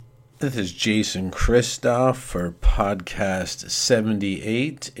This is Jason Christoff for podcast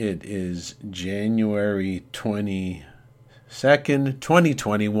 78. It is January 22nd,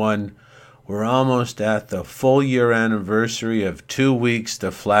 2021. We're almost at the full year anniversary of 2 weeks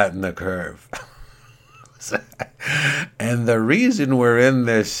to flatten the curve. And the reason we're in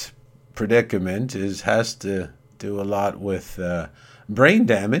this predicament has to do a lot with brain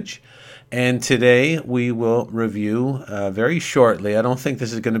damage. And today we will review very shortly. I don't think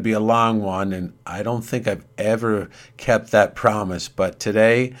this is going to be a long one, and I don't think I've ever kept that promise. But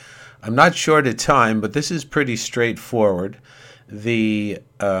today, I'm not short of time, but this is pretty straightforward. The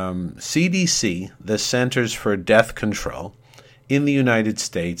CDC, the Centers for Death Control in the United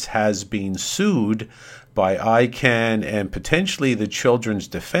States, has been sued by ICANN and potentially the Children's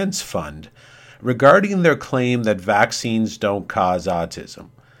Defense Fund regarding their claim that vaccines don't cause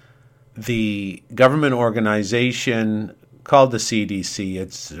autism. The government organization called the CDC,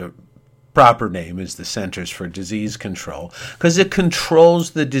 its proper name is the Centers for Disease Control, because it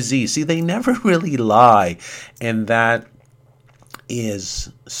controls the disease. See, they never really lie, and that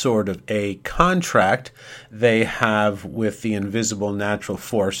is sort of a contract they have with the invisible natural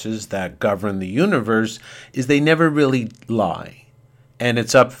forces that govern the universe, is they never really lie. And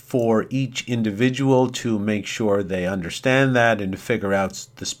it's up for each individual to make sure they understand that and to figure out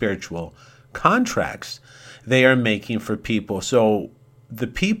the spiritual contracts they are making for people. So the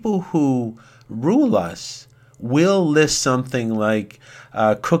people who rule us will list something like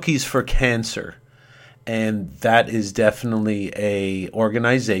cookies for cancer. And that is definitely a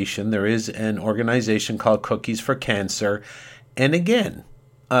organization. There is an organization called Cookies for Cancer. And again,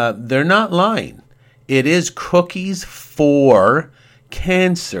 they're not lying. It is cookies for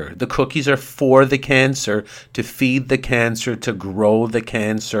cancer. The cookies are for the cancer, to feed the cancer, to grow the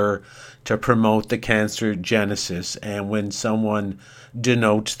cancer, to promote the cancer genesis. And when someone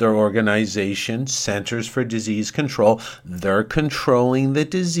denotes their organization, Centers for Disease Control, they're controlling the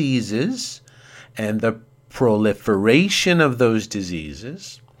diseases and the proliferation of those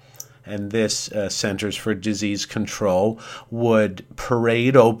diseases. And this Centers for Disease Control would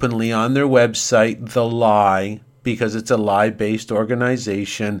parade openly on their website the lie, because it's a lie-based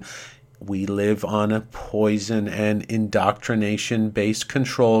organization. We live on a poison and indoctrination-based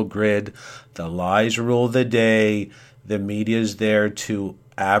control grid. The lies rule the day. The media is there to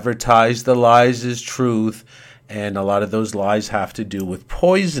advertise the lies as truth, and a lot of those lies have to do with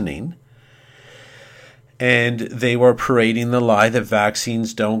poisoning. And they were parading the lie that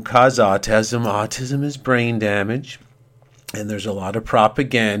vaccines don't cause autism. Autism is brain damage. And there's a lot of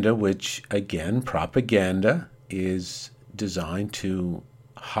propaganda, which, again, propaganda is designed to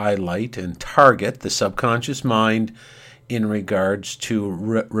highlight and target the subconscious mind in regards to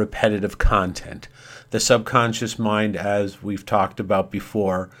repetitive content. The subconscious mind, as we've talked about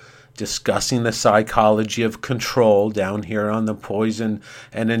before, discussing the psychology of control down here on the poison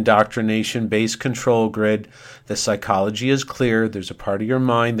and indoctrination-based control grid. The psychology is clear. There's a part of your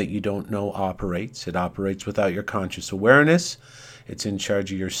mind that you don't know operates. It operates without your conscious awareness. It's in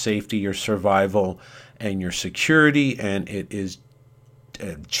charge of your safety, your survival, and your security, and it is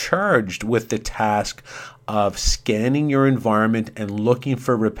charged with the task of scanning your environment and looking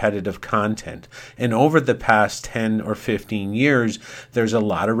for repetitive content. And over the past 10 or 15 years, there's a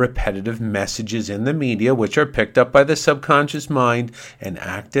lot of repetitive messages in the media which are picked up by the subconscious mind and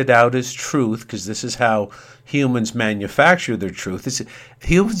acted out as truth, because this is how humans manufacture their truth.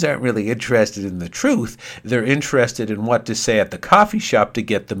 Humans aren't really interested in the truth. They're interested in what to say at the coffee shop to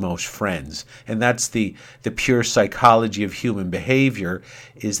get the most friends. And that's the pure psychology of human behavior,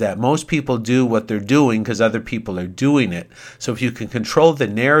 is that most people do what they're doing because other people are doing it. So if you can control the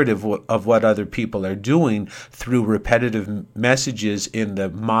narrative of what other people are doing through repetitive messages in the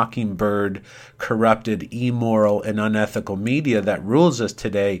mockingbird, corrupted, immoral, and unethical media that rules us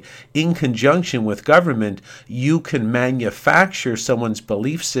today, in conjunction with government, you can manufacture someone's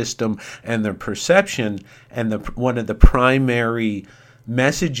belief system and their perception. And one of the primary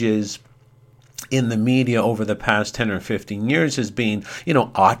messages in the media over the past 10 or 15 years has been,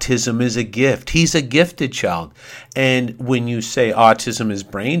 autism is a gift. He's a gifted child. And when you say autism is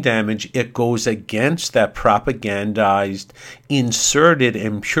brain damage, it goes against that propagandized, inserted,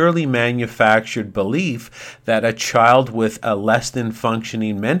 and purely manufactured belief that a child with a less than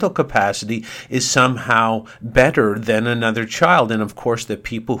functioning mental capacity is somehow better than another child. And of course, the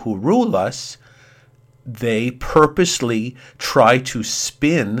people who rule us, they purposely try to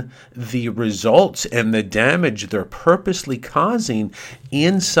spin the results and the damage they're purposely causing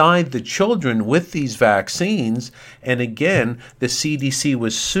inside the children with these vaccines. And again, the CDC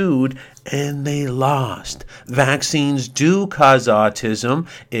was sued and they lost. Vaccines do cause autism.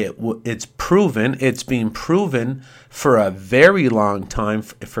 It's proven. It's been proven for a very long time,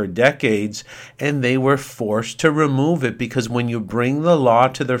 for decades, and they were forced to remove it because when you bring the law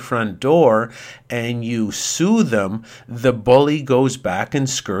to their front door and you sue them, the bully goes back and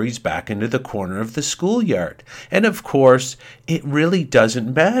scurries back into the corner of the schoolyard. And of course, it really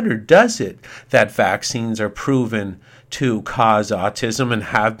doesn't matter, does it, that vaccines are proven to cause autism and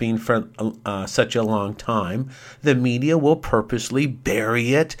have been for such a long time. The media will purposely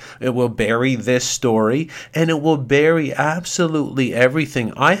bury it. It will bury this story, and it will bury absolutely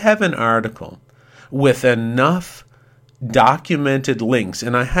everything. I have an article with enough documented links,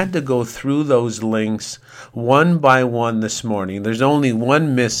 and I had to go through those links one by one this morning. There's only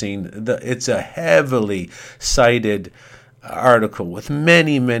one missing. It's a heavily cited article with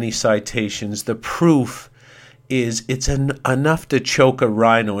many, many citations. The proof is it's enough to choke a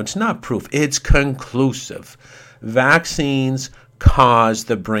rhino. It's not proof. It's conclusive. Vaccines cause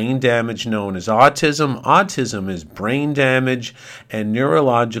the brain damage known as autism. Autism is brain damage and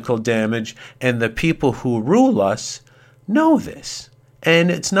neurological damage, and the people who rule us know this.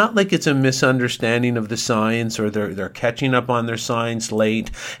 And it's not like it's a misunderstanding of the science or they're catching up on their science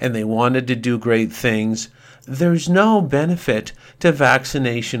late and they wanted to do great things. There's no benefit to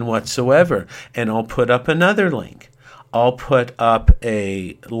vaccination whatsoever. And I'll put up another link. I'll put up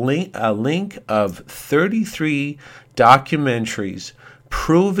a link of 33 documentaries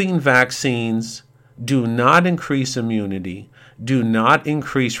proving vaccines do not increase immunity, do not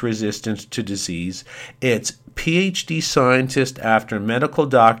increase resistance to disease. It's PhD scientist after medical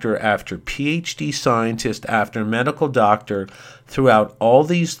doctor after PhD scientist after medical doctor throughout all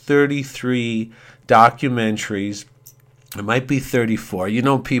these 33 documentaries. It might be 34. You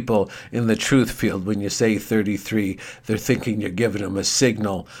know, people in the truth field, when you say 33, they're thinking you're giving them a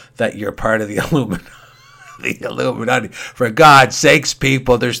signal that you're part of the Illuminati. For God's sakes,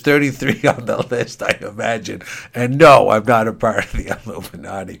 people, there's 33 on the list, I imagine. And no, I'm not a part of the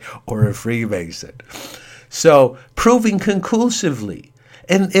Illuminati or a Freemason. So, proving conclusively.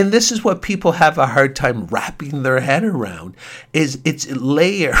 And this is what people have a hard time wrapping their head around, is it's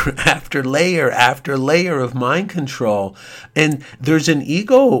layer after layer after layer of mind control. And there's an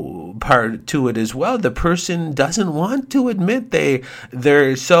ego part to it as well. The person doesn't want to admit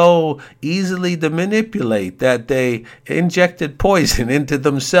they're so easily to manipulate that they injected poison into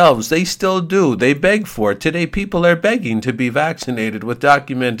themselves. They still do. They beg for it. Today, people are begging to be vaccinated with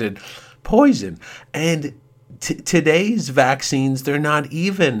documented poison. And today's vaccines, they're not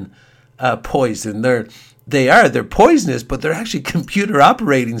even poison. They're poisonous, but they're actually computer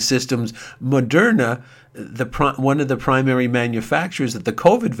operating systems. Moderna, one of the primary manufacturers of the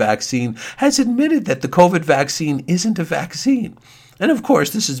COVID vaccine, has admitted that the COVID vaccine isn't a vaccine. And of course,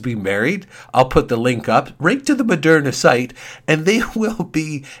 this is being buried. I'll put the link up right to the Moderna site, and they will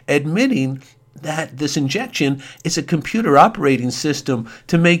be admitting that this injection is a computer operating system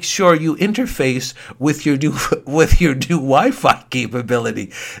to make sure you interface with your new Wi-Fi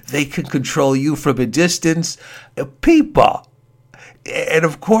capability. They can control you from a distance. People. And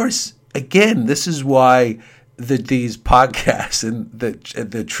of course, again, this is why these podcasts and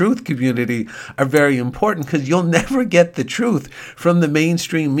the truth community are very important, because you'll never get the truth from the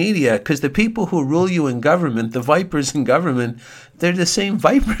mainstream media, because the people who rule you in government, the vipers in government, they're the same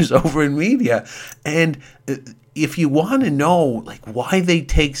vipers over in media. And if you want to know like why they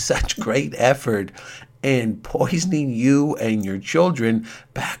take such great effort in poisoning you and your children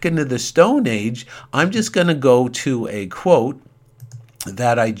back into the Stone Age, I'm just going to go to a quote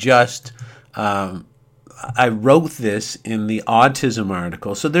that I wrote this in the autism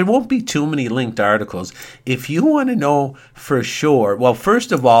article, so there won't be too many linked articles. If you want to know for sure, well,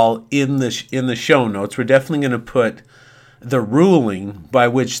 first of all, in the show notes, we're definitely going to put the ruling by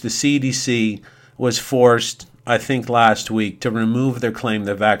which the CDC was forced, I think last week, to remove their claim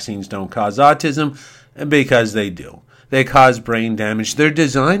that vaccines don't cause autism, because they do. They cause brain damage. They're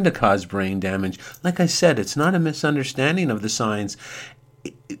designed to cause brain damage. Like I said, it's not a misunderstanding of the science.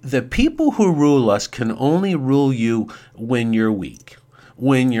 The people who rule us can only rule you when you're weak,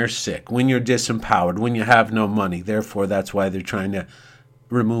 when you're sick, when you're disempowered, when you have no money. Therefore, that's why they're trying to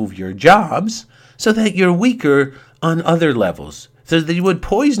remove your jobs so that you're weaker on other levels. So they would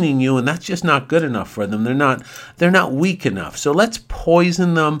poisoning you, and that's just not good enough for them. They're not weak enough. So let's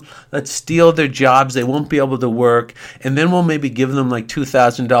poison them. Let's steal their jobs. They won't be able to work. And then we'll maybe give them like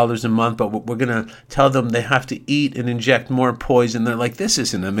 $2,000 a month, but we're going to tell them they have to eat and inject more poison. They're like, this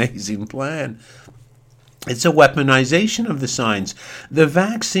is an amazing plan. It's a weaponization of the science. The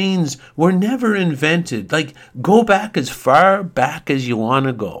vaccines were never invented. Like, go back as far back as you want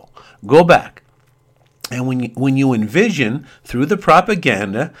to go. Go back. And when you envision through the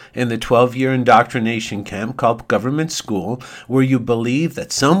propaganda in the 12-year indoctrination camp called government school, where you believe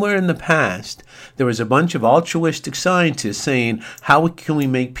that somewhere in the past there was a bunch of altruistic scientists saying, how can we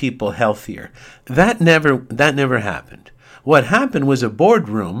make people healthier? That never happened. What happened was a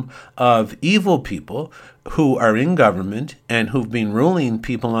boardroom of evil people who are in government and who've been ruling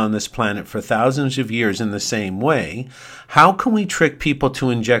people on this planet for thousands of years in the same way. How can we trick people to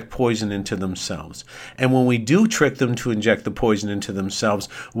inject poison into themselves? And when we do trick them to inject the poison into themselves,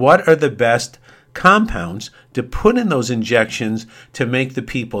 what are the best compounds to put in those injections to make the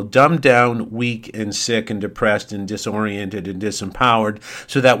people dumbed down, weak and sick and depressed and disoriented and disempowered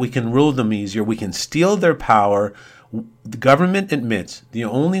so that we can rule them easier? We can steal their power. The government admits the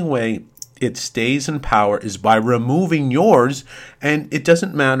only way it stays in power is by removing yours, and it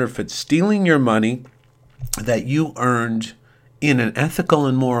doesn't matter if it's stealing your money that you earned in an ethical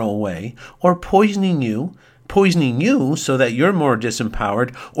and moral way, or poisoning you so that you're more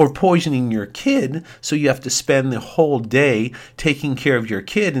disempowered, or poisoning your kid so you have to spend the whole day taking care of your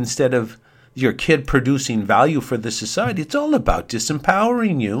kid instead of your kid producing value for the society. It's all about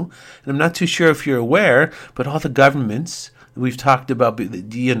disempowering you. And I'm not too sure if you're aware, but all the governments we've talked about,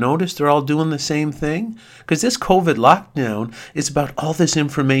 do you notice they're all doing the same thing? Because this COVID lockdown is about all this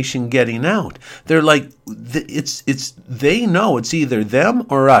information getting out. They're like, they know it's either them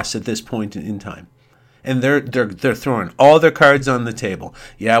or us at this point in time. And they're throwing all their cards on the table.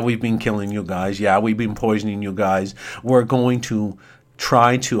 Yeah, we've been killing you guys. Yeah, we've been poisoning you guys. We're going to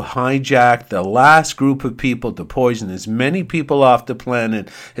try to hijack the last group of people to poison as many people off the planet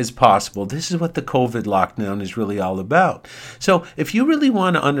as possible. This is what the COVID lockdown is really all about. So if you really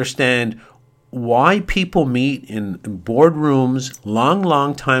want to understand why people meet in boardrooms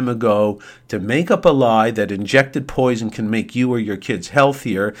long time ago to make up a lie that injected poison can make you or your kids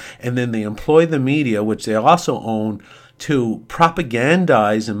healthier, and then they employ the media, which they also own, to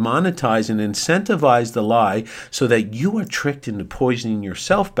propagandize and monetize and incentivize the lie so that you are tricked into poisoning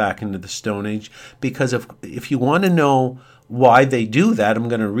yourself back into the Stone Age. Because if you want to know why they do that, I'm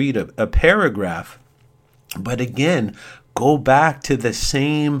going to read a paragraph. But again, go back to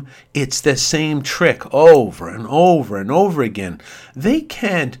it's the same trick over and over and over again. They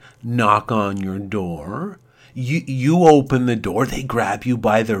can't knock on your door. You open the door, they grab you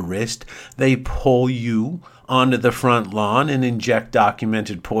by the wrist, they pull you onto the front lawn and inject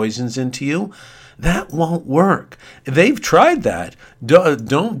documented poisons into you. That won't work. They've tried that.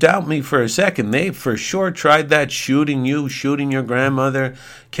 Don't doubt me for a second. They've for sure tried that, shooting you, shooting your grandmother,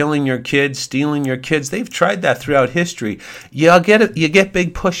 killing your kids, stealing your kids. They've tried that throughout history. You get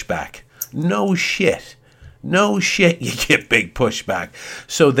big pushback. No shit, you get big pushback.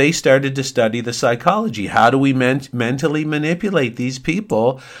 So they started to study the psychology. How do we mentally manipulate these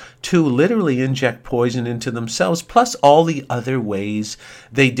people to literally inject poison into themselves, plus all the other ways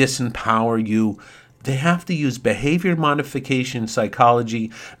they disempower you? They have to use behavior modification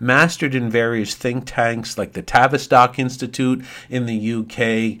psychology, mastered in various think tanks like the Tavistock Institute in the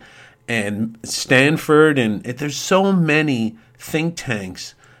UK and Stanford. And there's so many think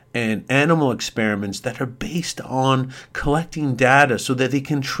tanks and animal experiments that are based on collecting data so that they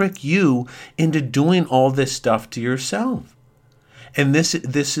can trick you into doing all this stuff to yourself. And this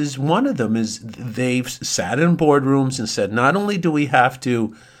is one of them. Is they've sat in boardrooms and said, not only do we have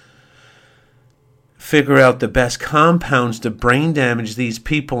to figure out the best compounds to brain damage these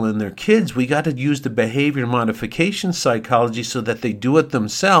people and their kids, we got to use the behavior modification psychology so that they do it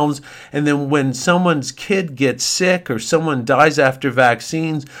themselves. And then when someone's kid gets sick or someone dies after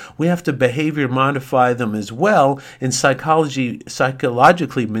vaccines, we have to behavior modify them as well and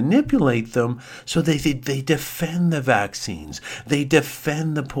psychologically manipulate them so they defend the vaccines. They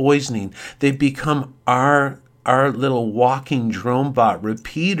defend the poisoning. They become our little walking drone bot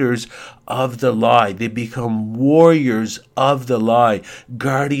repeaters of the lie. They become warriors of the lie,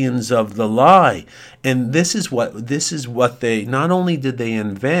 guardians of the lie. And this is what they, not only did they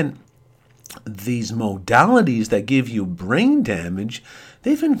invent these modalities that give you brain damage,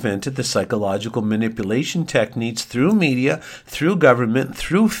 they've invented the psychological manipulation techniques through media, through government,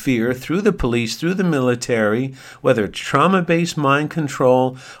 through fear, through the police, through the military, whether it's trauma-based mind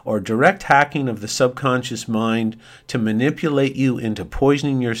control or direct hacking of the subconscious mind to manipulate you into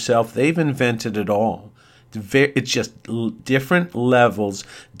poisoning yourself. They've invented it all. It's just different levels,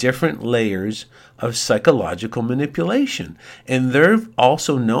 different layers of psychological manipulation. And they're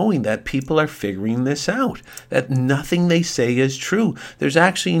also knowing that people are figuring this out, that nothing they say is true. There's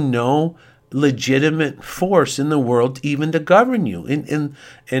actually no legitimate force in the world even to govern you.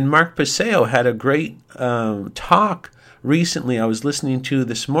 And Mark Paseo had a great talk recently I was listening to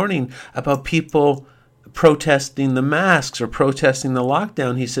this morning about people protesting the masks or protesting the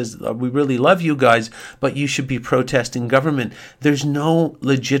lockdown. He says, we really love you guys, but you should be protesting government. There's no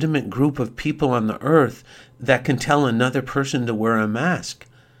legitimate group of people on the earth that can tell another person to wear a mask.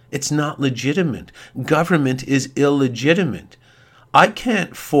 It's not legitimate. Government is illegitimate. I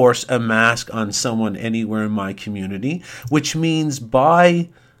can't force a mask on someone anywhere in my community, which means by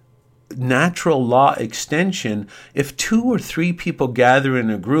natural law extension, if 2 or 3 people gather in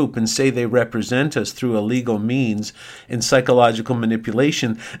a group and say they represent us through illegal means and psychological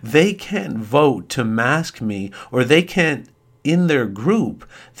manipulation, they can't vote to mask me, or they can't, in their group,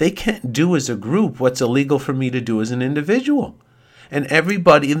 they can't do as a group what's illegal for me to do as an individual. And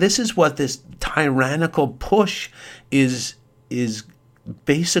everybody, and this is what this tyrannical push is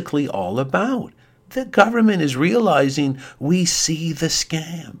basically all about. The government is realizing we see the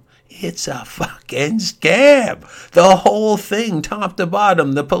scam. It's a fucking scam. The whole thing, top to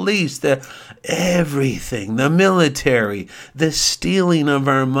bottom, the police, everything, the military, the stealing of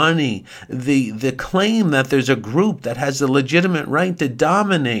our money, the claim that there's a group that has the legitimate right to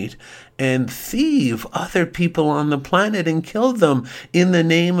dominate and thieve other people on the planet and kill them in the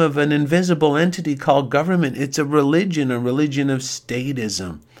name of an invisible entity called government. It's a religion of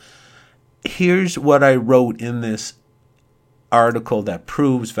statism. Here's what I wrote in this article that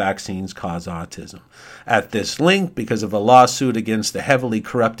proves vaccines cause autism. At this link, because of a lawsuit against the heavily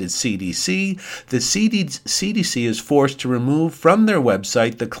corrupted CDC, the CDC is forced to remove from their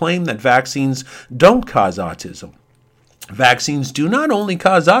website the claim that vaccines don't cause autism. Vaccines do not only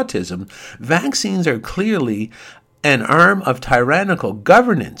cause autism, vaccines are clearly an arm of tyrannical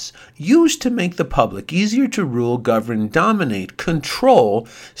governance used to make the public easier to rule, govern, dominate, control,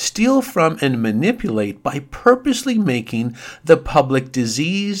 steal from, and manipulate by purposely making the public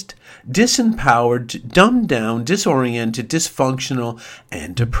diseased, disempowered, dumbed down, disoriented, dysfunctional,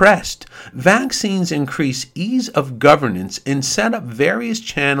 and depressed. Vaccines increase ease of governance and set up various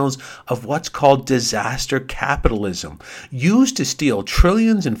channels of what's called disaster capitalism, used to steal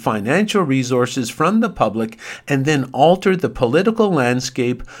trillions in financial resources from the public and then alter the political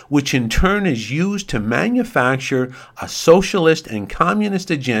landscape, which in turn is used to manufacture a socialist and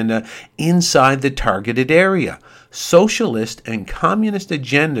communist agenda inside the targeted area. Socialist and communist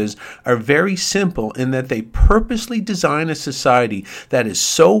agendas are very simple in that they purposely design a society that is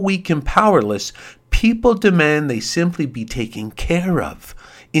so weak and powerless, people demand they simply be taken care of,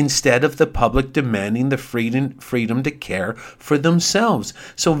 instead of the public demanding the freedom to care for themselves.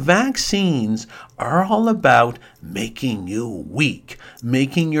 So vaccines are all about making you weak,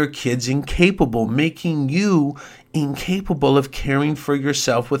 making your kids incapable, making you incapable of caring for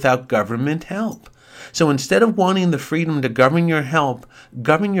yourself without government help. So instead of wanting the freedom to govern yourself,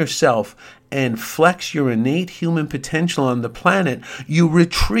 and flex your innate human potential on the planet, you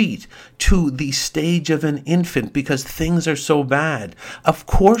retreat to the stage of an infant because things are so bad. Of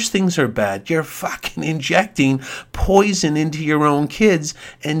course things are bad. You're fucking injecting poison into your own kids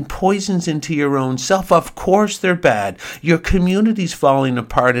and poisons into your own self. Of course they're bad. Your community's falling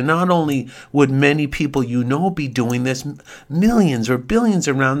apart, and not only would many people you know be doing this, millions or billions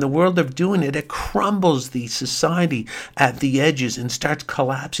around the world are doing it. It crumbles the society at the edges and starts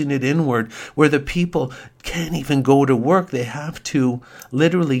collapsing it inward, where the people can't even go to work. They have to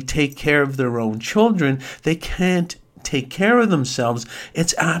literally take care of their own children. They can't take care of themselves.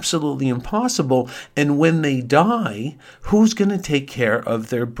 It's absolutely impossible. And when they die, who's going to take care of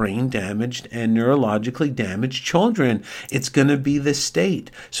their brain damaged and neurologically damaged children? It's going to be the state.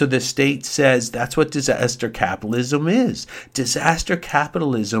 So the state says that's what disaster capitalism is. Disaster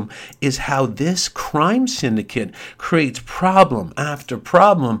capitalism is how this crime syndicate creates problem after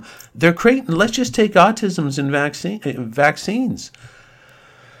problem. They're creating, let's just take autism and vaccines.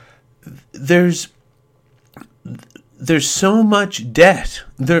 There's so much debt.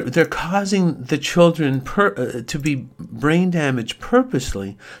 They're causing the children to be brain damaged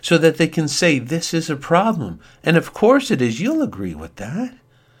purposely so that they can say this is a problem. And of course it is. You'll agree with that.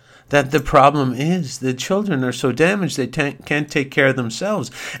 That the problem is the children are so damaged they can't take care of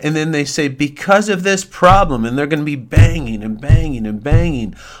themselves. And then they say because of this problem, and they're going to be banging and banging and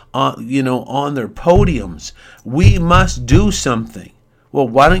banging on their podiums, we must do something. Well,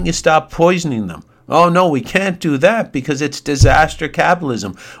 why don't you stop poisoning them? Oh, no, we can't do that because it's disaster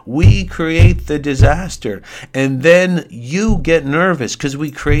capitalism. We create the disaster, and then you get nervous because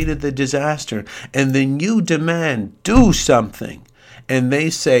we created the disaster, and then you demand, do something. And they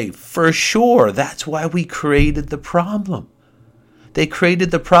say, for sure, that's why we created the problem. They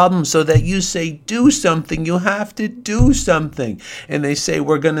created the problem so that you say, do something. You have to do something. And they say,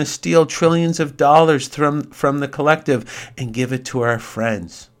 we're going to steal trillions of dollars from the collective and give it to our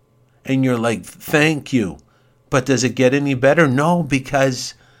friends. And you're like, thank you. But does it get any better? No,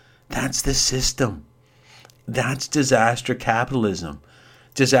 because that's the system. That's disaster capitalism.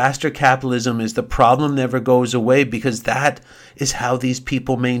 Disaster capitalism is the problem never goes away because that is how these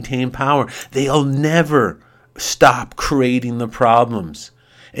people maintain power. They'll never stop creating the problems.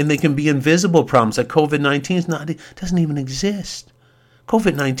 And they can be invisible problems like COVID-19 doesn't even exist.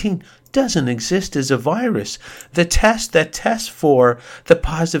 COVID-19 doesn't exist as a virus. The test that tests for the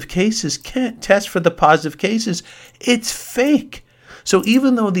positive cases can't test for the positive cases. It's fake. So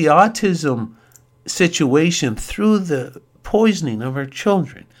even though the autism situation through the poisoning of our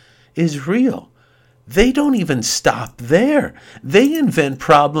children is real, they don't even stop there. They invent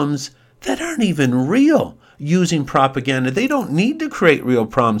problems that aren't even real using propaganda. They don't need to create real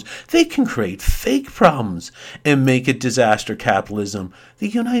problems. They can create fake problems and make it disaster capitalism. The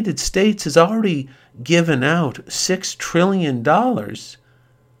United States has already given out $6 trillion,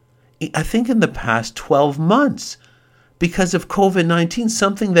 I think, in the past 12 months because of COVID-19,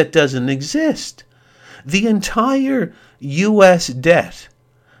 something that doesn't exist. The entire U.S. debt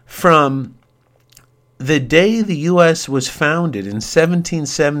from the day the U.S. was founded in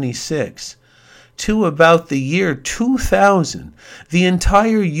 1776 to about the year 2000, the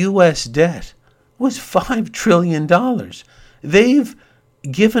entire U.S. debt was $5 trillion. They've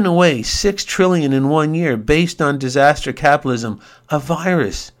given away $6 trillion in 1 year based on disaster capitalism, a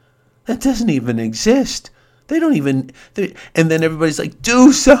virus that doesn't even exist. They don't even, and then everybody's like,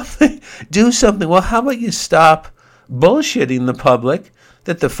 do something, do something. Well, how about you stop bullshitting the public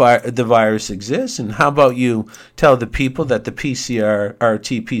that the virus exists? And how about you tell the people that the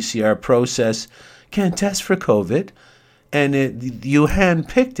RT-PCR process can't test for COVID, and you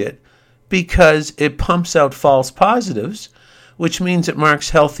handpicked it because it pumps out false positives, which means it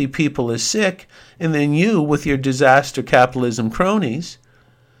marks healthy people as sick, and then you, with your disaster capitalism cronies,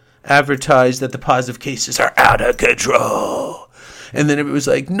 advertise that the positive cases are out of control. And then it was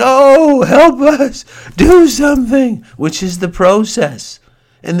like, no, help us, do something, which is the process.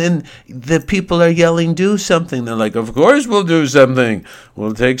 And then the people are yelling, do something. They're like, of course we'll do something.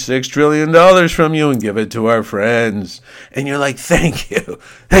 We'll take $6 trillion from you and give it to our friends. And you're like, thank you,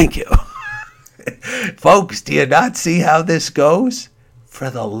 thank you. Folks, do you not see how this goes? For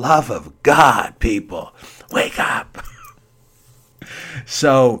the love of God, people, wake up.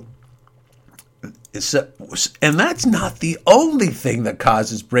 So, and that's not the only thing that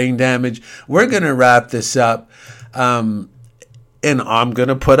causes brain damage. We're going to wrap this up. And I'm going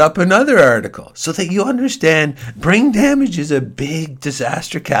to put up another article so that you understand brain damage is a big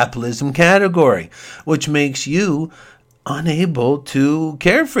disaster capitalism category, which makes you unable to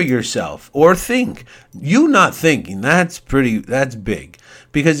care for yourself or think. You not thinking, that's big.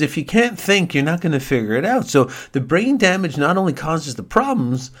 Because if you can't think, you're not going to figure it out. So the brain damage not only causes the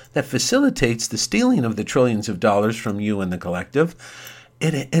problems that facilitates the stealing of the trillions of dollars from you and the collective,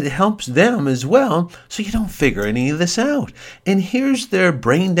 it helps them as well, so you don't figure any of this out. And here's their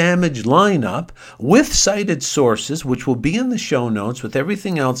brain damage lineup with cited sources, which will be in the show notes with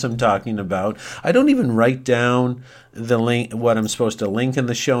everything else I'm talking about. I don't even write down the link, what I'm supposed to link in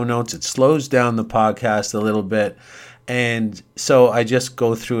the show notes. It slows down the podcast a little bit. And so I just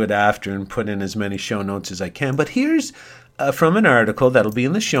go through it after and put in as many show notes as I can. But here's from an article that'll be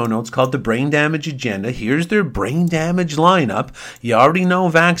in the show notes called The Brain Damage Agenda. Here's their brain damage lineup. You already know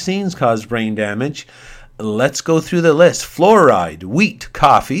vaccines cause brain damage. Let's go through the list. Fluoride, wheat,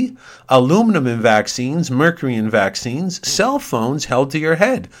 coffee, aluminum in vaccines, mercury in vaccines, cell phones held to your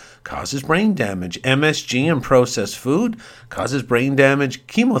head, causes brain damage. MSG in processed food, causes brain damage.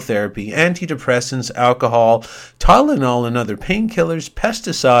 Chemotherapy, antidepressants, alcohol, Tylenol and other painkillers,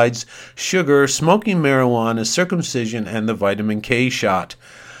 pesticides, sugar, smoking marijuana, circumcision, and the vitamin K shot.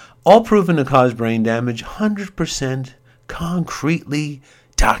 All proven to cause brain damage, 100% concretely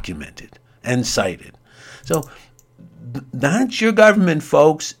documented and cited. So that's your government,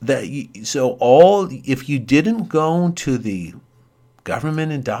 folks. If you didn't go to the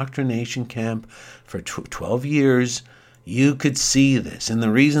government indoctrination camp for 12 years, you could see this. And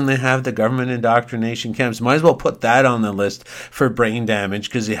the reason they have the government indoctrination camps, might as well put that on the list for brain damage,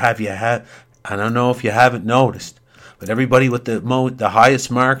 because I don't know if you haven't noticed, but everybody with the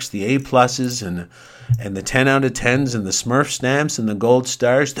highest marks, the A pluses and the 10 out of 10s and the Smurf stamps and the gold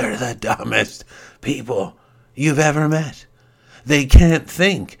stars, they're the dumbest people you've ever met. They can't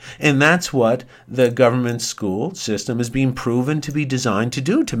think. And that's what the government school system is being proven to be designed to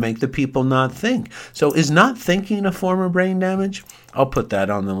do, to make the people not think. So is not thinking a form of brain damage? I'll put that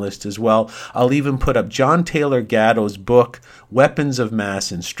on the list as well. I'll even put up John Taylor Gatto's book, Weapons of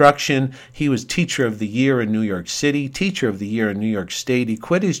Mass Instruction. He was Teacher of the Year in New York City, Teacher of the Year in New York State. He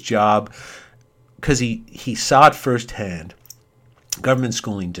quit his job because he saw it firsthand. Government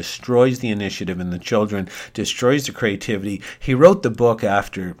schooling destroys the initiative in the children, destroys the creativity. He wrote the book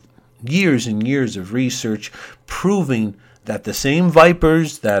after years and years of research proving that the same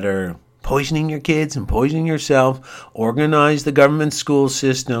vipers that are poisoning your kids and poisoning yourself organized the government school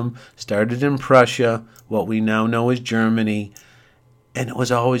system, started in Prussia, what we now know as Germany, and it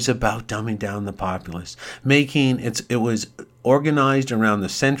was always about dumbing down the populace. It was organized around the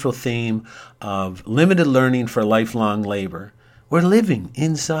central theme of limited learning for lifelong labor. We're living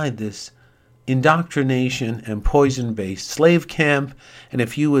inside this indoctrination and poison-based slave camp. And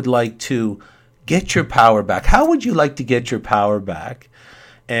if you would like to get your power back, how would you like to get your power back?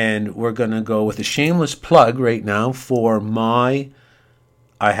 And we're going to go with a shameless plug right now for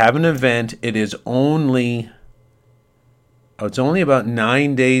I have an event. It is only about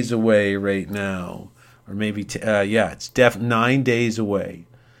 9 days away right now. Or maybe, it's 9 days away.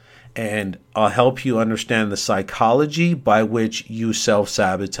 And I'll help you understand the psychology by which you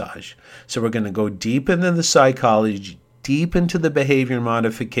self-sabotage. So we're going to go deep into the psychology, deep into the behavior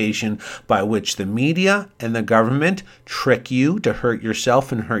modification by which the media and the government trick you to hurt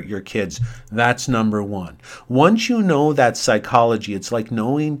yourself and hurt your kids. That's number one. Once you know that psychology, it's like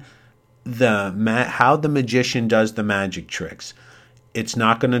knowing how the magician does the magic tricks. It's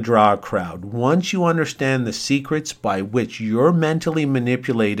not going to draw a crowd. Once you understand the secrets by which you're mentally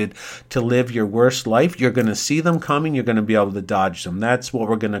manipulated to live your worst life, you're going to see them coming. You're going to be able to dodge them. That's what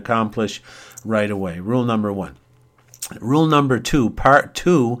we're going to accomplish right away. Rule number one. Rule number two, part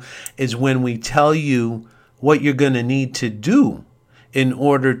two, is when we tell you what you're going to need to do in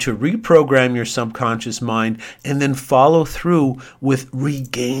order to reprogram your subconscious mind and then follow through with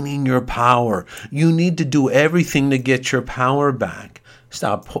regaining your power. You need to do everything to get your power back.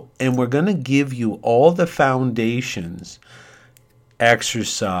 And we're going to give you all the foundations,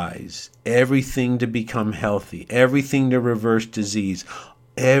 exercise, everything to become healthy, everything to reverse disease,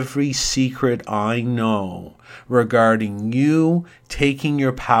 every secret I know regarding you taking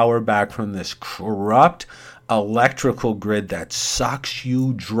your power back from this corrupt electrical grid that sucks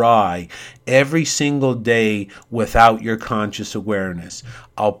you dry every single day without your conscious awareness.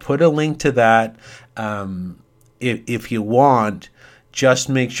 I'll put a link to that if you want. Just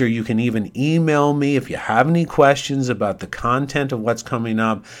make sure you can even email me if you have any questions about the content of what's coming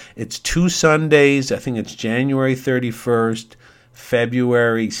up. It's 2 Sundays. I think it's January 31st,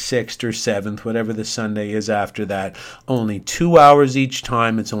 February 6th or 7th, whatever the Sunday is after that. Only 2 hours each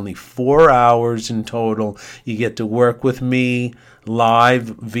time. It's only 4 hours in total. You get to work with me live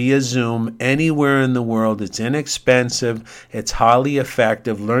via Zoom anywhere in the world. It's inexpensive. It's highly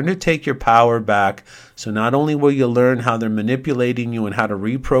effective. Learn to take your power back. So not only will you learn how they're manipulating you and how to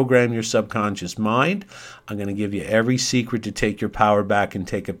reprogram your subconscious mind, I'm going to give you every secret to take your power back and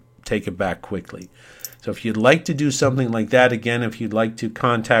take it back quickly. So if you'd like to do something like that, again, if you'd like to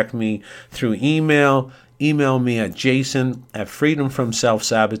contact me through email me at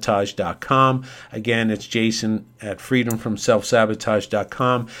jason@freedomfromselfsabotage.com. Again, it's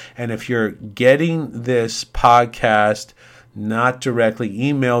jason@freedomfromselfsabotage.com. And if you're getting this podcast not directly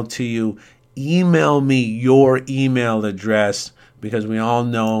emailed to you, email me your email address, because we all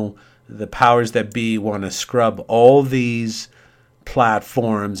know the powers that be want to scrub all these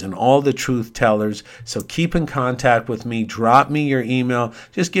platforms and all the truth tellers. So keep in contact with me. Drop me your email.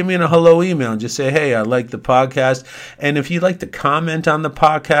 Just give me a hello email. Just say, hey, I like the podcast. And if you'd like to comment on the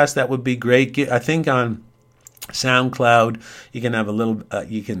podcast, that would be great. I think on SoundCloud, you can have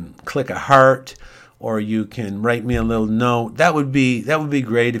you can click a heart, or you can write me a little note. That would be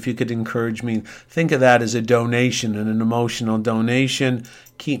great if you could encourage me. Think of that as a donation, and an emotional donation.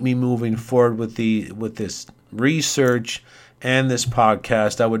 Keep me moving forward with this research and this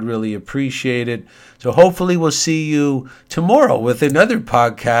podcast. I would really appreciate it. So hopefully we'll see you tomorrow with another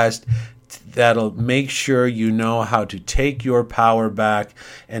podcast that'll make sure you know how to take your power back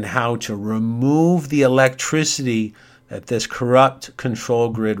and how to remove the electricity that this corrupt control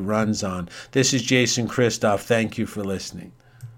grid runs on. This is Jason Christoff. Thank you for listening.